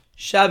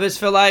Shabbos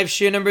for Life,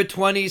 Shir number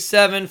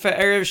 27 for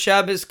Erev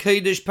Shabbos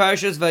Kodesh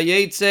Parshas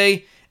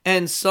Vayetze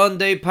and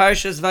Sunday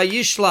Parshas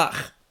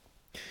Vayishlach.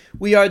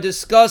 We are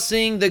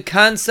discussing the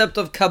concept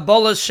of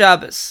Kabbalas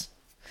Shabbos.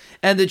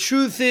 And the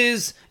truth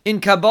is,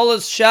 in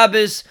Kabbalas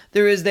Shabbos,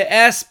 there is the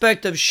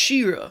aspect of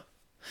Shira.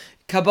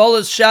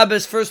 Kabbalas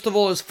Shabbos, first of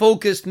all, is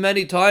focused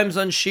many times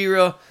on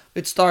Shira.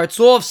 It starts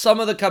off, some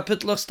of the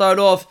kapitlas start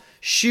off,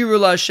 Shira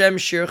L'Hashem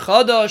Shir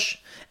Chadash,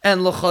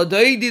 and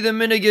L'Chadaydi, the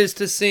minig is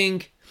to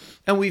sing.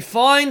 And we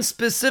find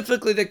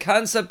specifically the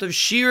concept of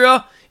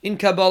Shira in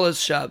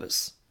Kabbalas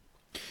Shabbos.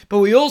 But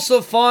we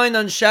also find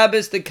on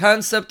Shabbos the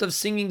concept of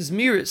singing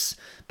Zmiris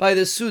by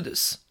the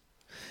Sudas.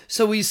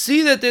 So we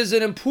see that there's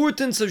an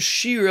importance of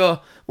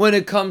Shira when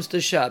it comes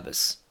to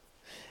Shabbos.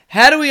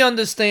 How do we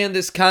understand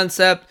this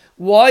concept?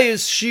 Why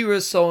is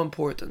Shira so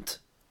important?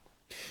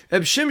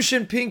 Reb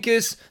Shimshon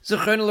Pincus,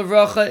 Zechron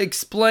Levracha,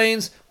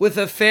 explains with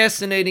a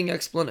fascinating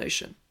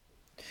explanation.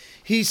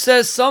 He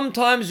says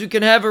sometimes we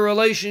can have a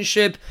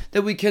relationship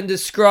that we can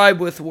describe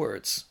with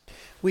words.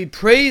 We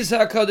praise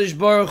HaKadosh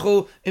Baruch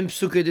Hu in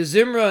Psukei de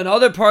Zimra and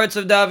other parts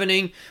of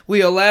davening.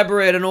 We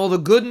elaborate on all the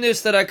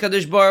goodness that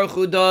HaKadosh Baruch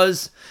Hu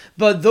does.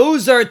 But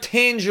those are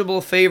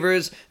tangible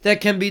favors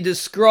that can be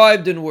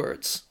described in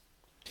words.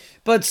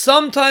 But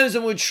sometimes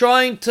when we're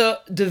trying to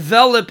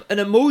develop an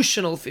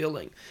emotional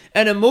feeling,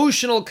 an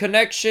emotional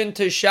connection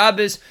to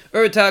Shabbos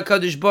or to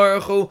HaKadosh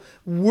Baruch Hu,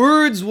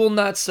 words will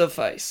not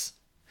suffice.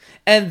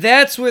 And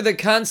that's where the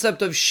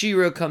concept of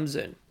Shira comes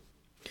in.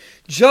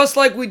 Just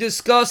like we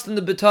discussed in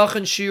the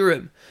B'tachon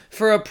Shirim,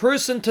 for a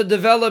person to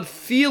develop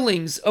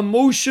feelings,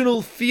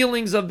 emotional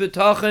feelings of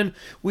B'tachon,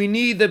 we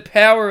need the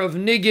power of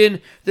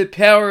Niggin, the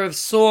power of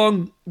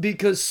song,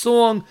 because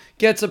song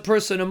gets a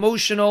person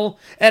emotional,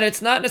 and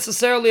it's not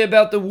necessarily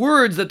about the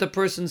words that the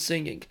person's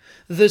singing.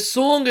 The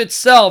song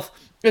itself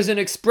is an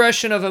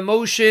expression of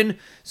emotion.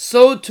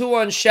 So too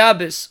on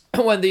Shabbos,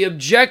 when the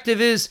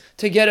objective is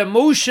to get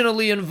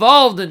emotionally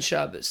involved in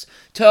Shabbos,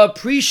 to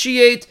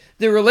appreciate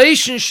the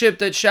relationship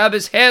that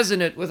Shabbos has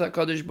in it with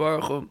HaKadosh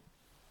Baruch Hu.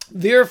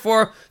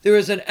 Therefore, there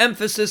is an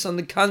emphasis on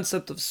the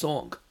concept of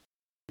song.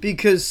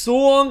 Because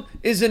song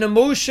is an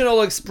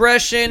emotional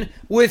expression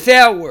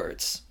without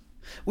words.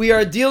 We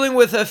are dealing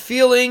with a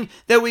feeling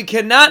that we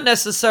cannot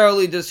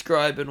necessarily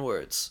describe in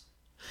words.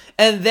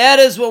 And that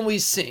is when we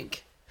sing.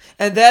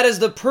 And that is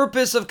the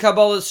purpose of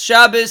Kabbalas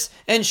Shabbos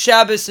and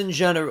Shabbos in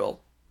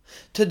general.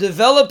 To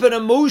develop an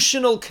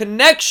emotional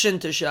connection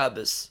to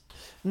Shabbos.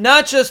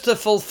 Not just to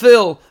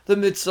fulfill the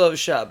mitzvah of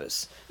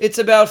Shabbos. It's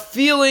about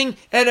feeling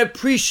and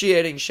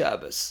appreciating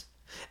Shabbos.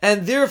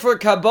 And therefore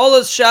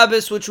Kabbalas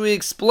Shabbos, which we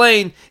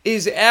explain,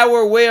 is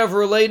our way of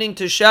relating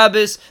to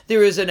Shabbos.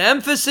 There is an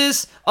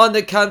emphasis on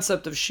the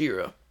concept of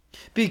Shira.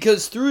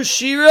 Because through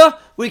Shira,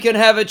 we can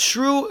have a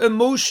true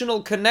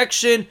emotional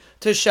connection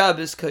to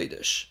Shabbos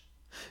Kodesh.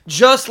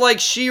 Just like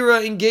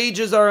Shira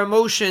engages our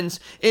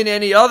emotions in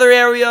any other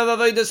area of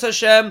Avodas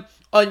Hashem,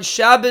 on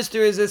Shabbos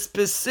there is a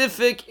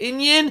specific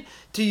inyan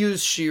to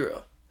use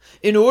Shira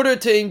in order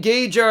to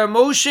engage our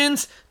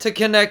emotions to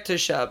connect to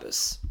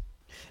Shabbos.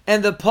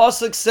 And the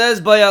pasuk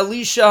says by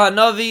Elisha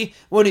Hanavi,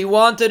 when he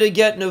wanted to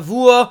get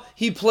nevuah,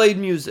 he played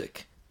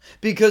music.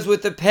 Because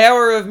with the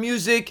power of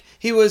music,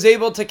 he was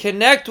able to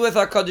connect with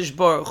HaKadosh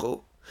Baruch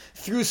Hu.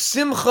 Through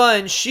Simcha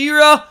and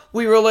Shira,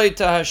 we relate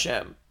to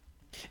Hashem.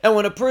 And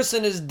when a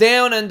person is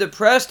down and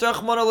depressed,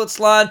 Rachmana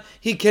litzlan,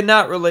 he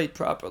cannot relate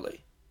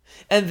properly.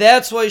 And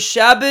that's why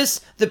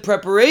Shabbos, the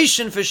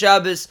preparation for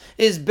Shabbos,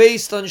 is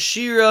based on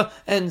Shira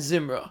and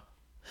Zimra.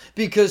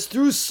 Because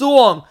through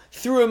song,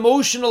 through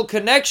emotional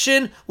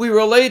connection, we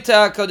relate to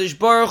HaKadosh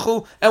Baruch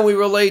Hu and we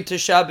relate to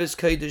Shabbos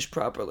Kodesh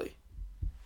properly.